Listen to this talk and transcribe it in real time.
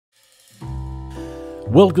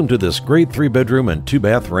Welcome to this great 3-bedroom and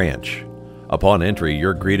 2-bath ranch. Upon entry,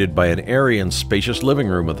 you're greeted by an airy and spacious living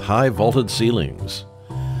room with high vaulted ceilings.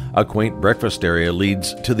 A quaint breakfast area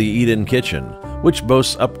leads to the eat-in kitchen, which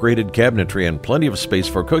boasts upgraded cabinetry and plenty of space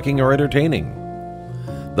for cooking or entertaining.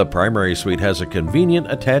 The primary suite has a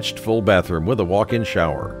convenient attached full bathroom with a walk-in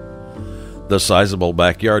shower. The sizable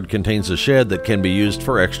backyard contains a shed that can be used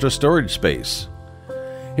for extra storage space.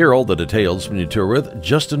 Here are all the details when you tour with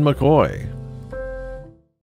Justin McCoy.